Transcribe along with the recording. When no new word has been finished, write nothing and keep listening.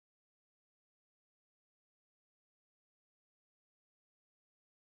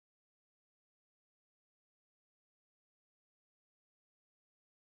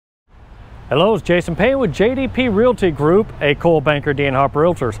Hello, it's Jason Payne with JDP Realty Group, a Coldwell Banker Dan Harper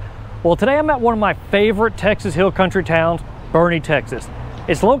Realtors. Well, today I'm at one of my favorite Texas Hill Country towns, Boerne, Texas.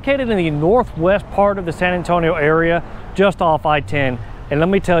 It's located in the northwest part of the San Antonio area, just off I-10. And let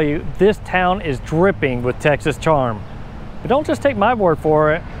me tell you, this town is dripping with Texas charm. But don't just take my word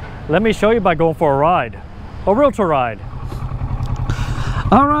for it. Let me show you by going for a ride, a realtor ride.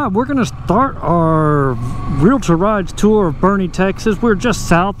 All right, we're gonna start our Realtor Rides tour of Boerne, Texas. We're just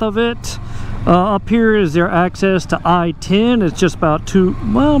south of it. Up here is their access to I-10. It's just about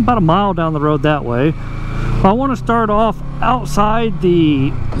about a mile down the road that way. I want to start off outside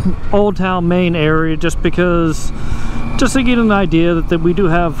the Old Town main area just to get an idea that we do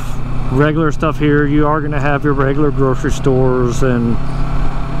have regular stuff here. You are going to have your regular grocery stores and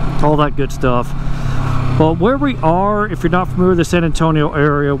all that good stuff. But where we are, if you're not familiar with the San Antonio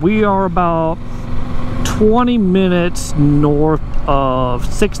area, we are about 20 minutes north of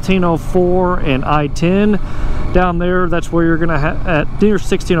 1604 and I-10. Down there, that's where you're gonna have, near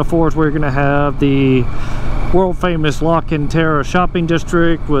 1604 is where you're gonna have the world famous La Cantera shopping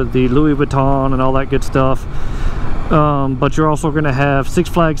district with the Louis Vuitton and all that good stuff. But you're also gonna have Six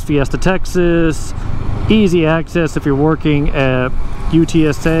Flags Fiesta Texas, easy access if you're working at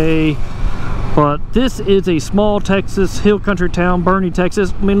UTSA. But this is a small Texas hill country town, Boerne,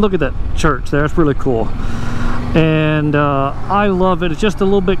 Texas. I mean, look at that church there, that's really cool. And I love it. It's just a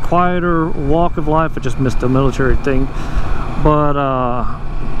little bit quieter walk of life. I just missed the military thing. But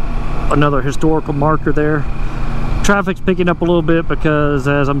another historical marker there. Traffic's picking up a little bit because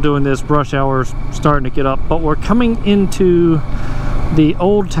as I'm doing this, rush hour's starting to get up. But we're coming into the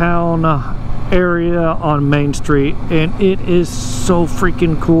Old Town area on Main Street, and it is so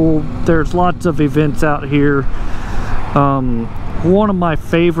freaking cool. There's lots of events out here. One of my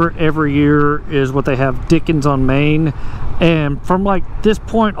favorite every year is what they have, Dickens on Main. And from like this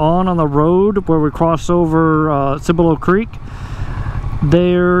point on the road where we cross over Cibolo Creek,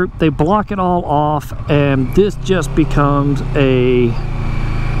 they block it all off, and this just becomes a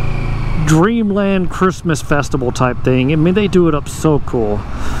dreamland Christmas festival type thing. I mean, they do it up so cool.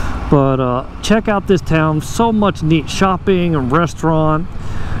 But check out this town, so much neat shopping and restaurant.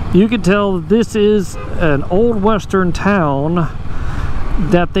 You can tell this is an old western town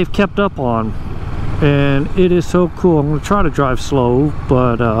that they've kept up on, and it is so cool. I'm going to try to drive slow,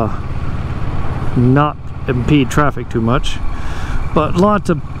 but not impede traffic too much. But lots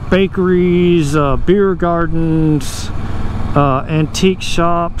of bakeries, beer gardens, antique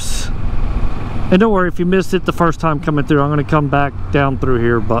shops. And don't worry if you missed it the first time coming through, I'm going to come back down through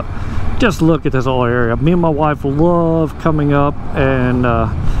here. But just look at this whole area. Me and my wife love coming up and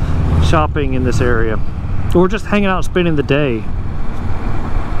shopping in this area, or just hanging out, spending the day.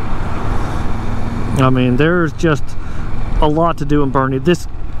 I mean, there's just a lot to do in Boerne. This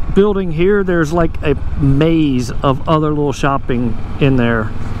building here, there's like a maze of other little shopping in there.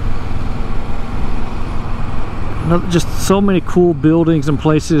 Just so many cool buildings and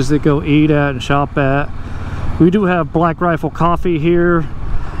places to go eat at and shop at. We do have Black Rifle Coffee here.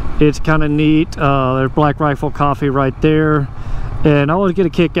 It's kind of neat. There's Black Rifle Coffee right there. And I always get a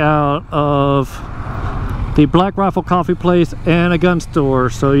kick out of the Black Rifle Coffee place and a gun store,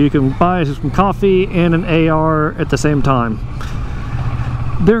 so you can buy some coffee and an AR at the same time.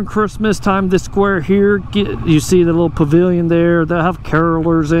 During Christmas time, this square here, you see the little pavilion there. They'll have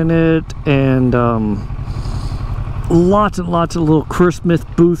carolers in it, and lots and lots of little Christmas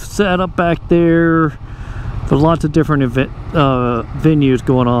booths set up back there. There's lots of different event venues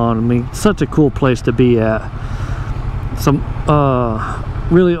going on. I mean, such a cool place to be at. Some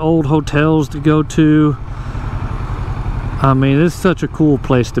really old hotels to go to. I mean, it's such a cool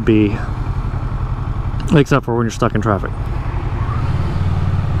place to be, except for when you're stuck in traffic.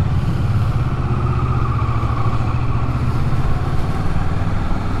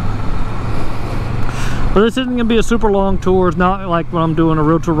 But this isn't going to be a super long tour. It's not like when I'm doing a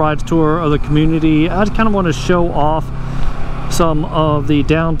Realtor Rides tour of the community. I just kind of want to show off some of the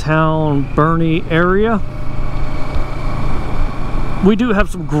downtown Boerne area. We do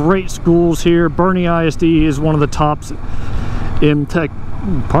have some great schools here. Boerne ISD is one of the tops in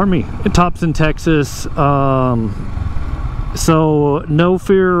tops in Texas. So no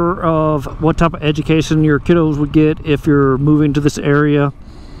fear of what type of education your kiddos would get if you're moving to this area.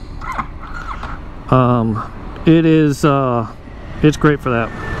 It's great for that.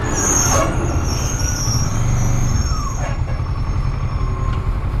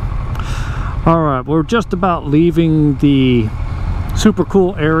 All right, we're just about leaving the super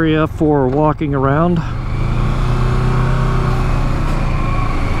cool area for walking around.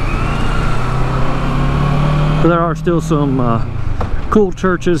 But there are still some cool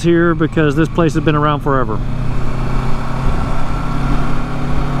churches here because this place has been around forever.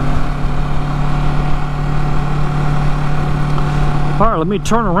 All right, let me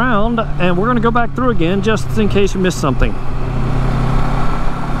turn around and we're gonna go back through again just in case you missed something.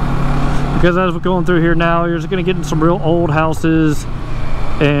 Because as we're going through here now, you're just gonna get in some real old houses,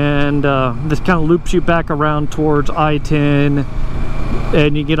 and this kind of loops you back around towards I-10,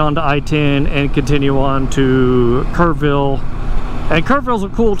 and you get onto I-10 and continue on to Kerrville. And Kerrville's a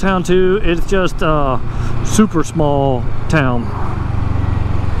cool town too. It's just a super small town.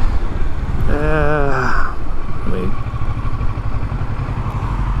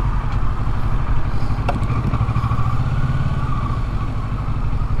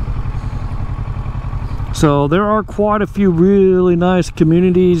 So there are quite a few really nice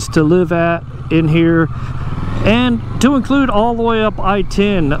communities to live at in here, and to include all the way up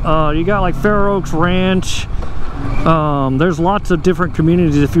I-10. You got like Fair Oaks Ranch. There's lots of different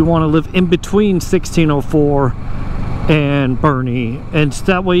communities if you want to live in between 1604 and Boerne, and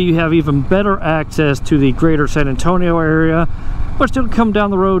that way you have even better access to the greater San Antonio area, but still come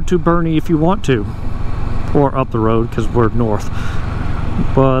down the road to Boerne if you want to, or up the road because we're north.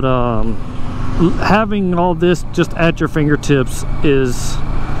 But having all this just at your fingertips is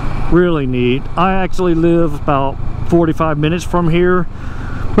really neat. I actually live about 45 minutes from here,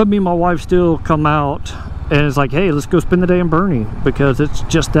 but me and my wife still come out and it's like, hey, let's go spend the day in Boerne because it's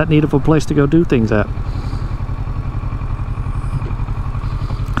just that neat of a place to go do things at.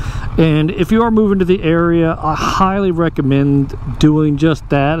 And if you are moving to the area, I highly recommend doing just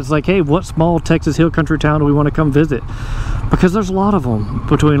that. It's like, hey, what small Texas Hill Country town do we want to come visit? Because there's a lot of them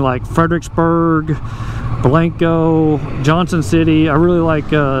between like Fredericksburg, Blanco, Johnson City. I really like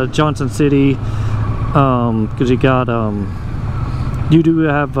Johnson City because you got you do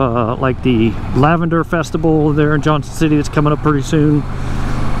have like the Lavender Festival there in Johnson City that's coming up pretty soon.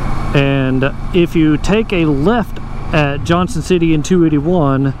 And if you take a left at Johnson City in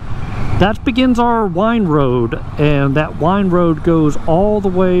 281, that begins our wine road, and that wine road goes all the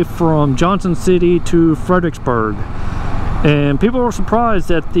way from Johnson City to Fredericksburg. And people are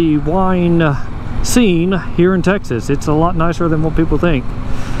surprised at the wine scene here in Texas. It's a lot nicer than what people think.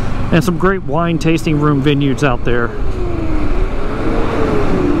 And some great wine tasting room venues out there.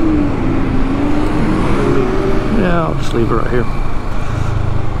 Yeah, I'll just leave it right here.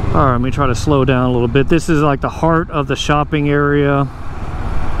 All right, let me try to slow down a little bit. This is like the heart of the shopping area.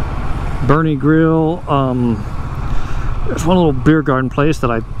 Boerne Grill. There's one little beer garden place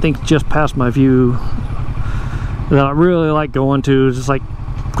that I think just passed my view that I really like going to. It's just like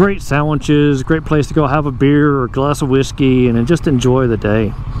great sandwiches, great place to go have a beer or a glass of whiskey and just enjoy the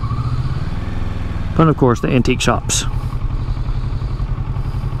day. But of course, the antique shops.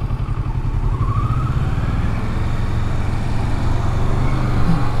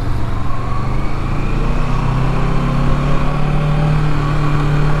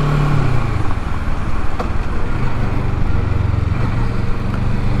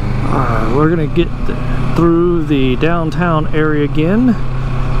 We're gonna get through the downtown area again.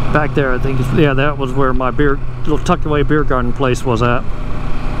 Back there, I think, yeah, that was where my little tucked away beer garden place was at.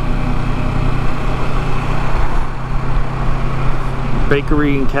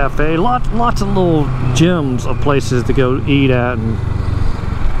 Bakery and cafe, lots of little gems of places to go eat at, and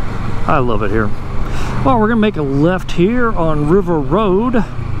I love it here. Well, we're gonna make a left here on River Road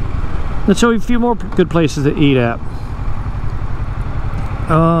and show you a few more good places to eat at.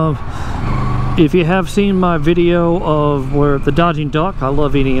 If you have seen my video of where the Dodging Duck, I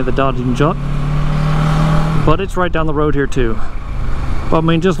love eating at the Dodging Duck, but it's right down the road here too. But I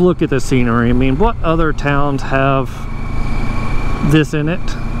mean, just look at the scenery. I mean, what other towns have this in it?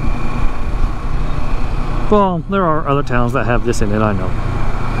 Well, there are other towns that have this in it, I know.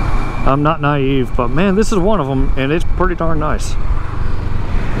 I'm not naive, but man, this is one of them, and it's pretty darn nice.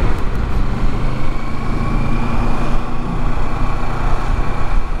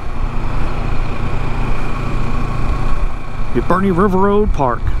 The Boerne River Road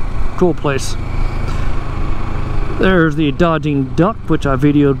Park, cool place. There's the Dodging Duck, which I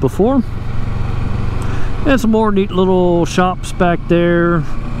videoed before, and some more neat little shops back there.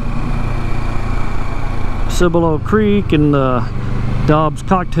 Cibolo Creek and the Dobbs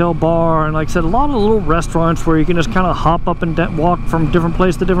Cocktail Bar, and like I said, a lot of little restaurants where you can just kind of hop up and walk from different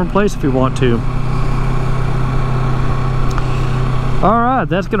place to different place if you want to. Alright,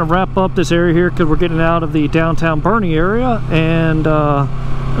 that's going to wrap up this area here because we're getting out of the downtown Boerne area, and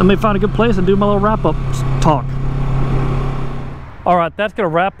let me find a good place and do my little wrap-up talk. Alright, that's going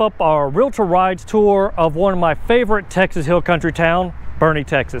to wrap up our Realtor Rides tour of one of my favorite Texas Hill Country town, Boerne,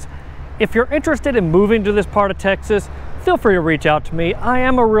 Texas. If you're interested in moving to this part of Texas, feel free to reach out to me. I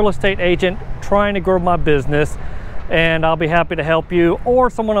am a real estate agent trying to grow my business, and I'll be happy to help you, or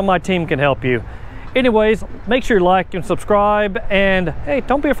someone on my team can help you. Anyways, make sure you like and subscribe, and hey,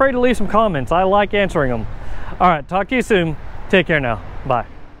 don't be afraid to leave some comments. I like answering them. All right, talk to you soon. Take care now. Bye.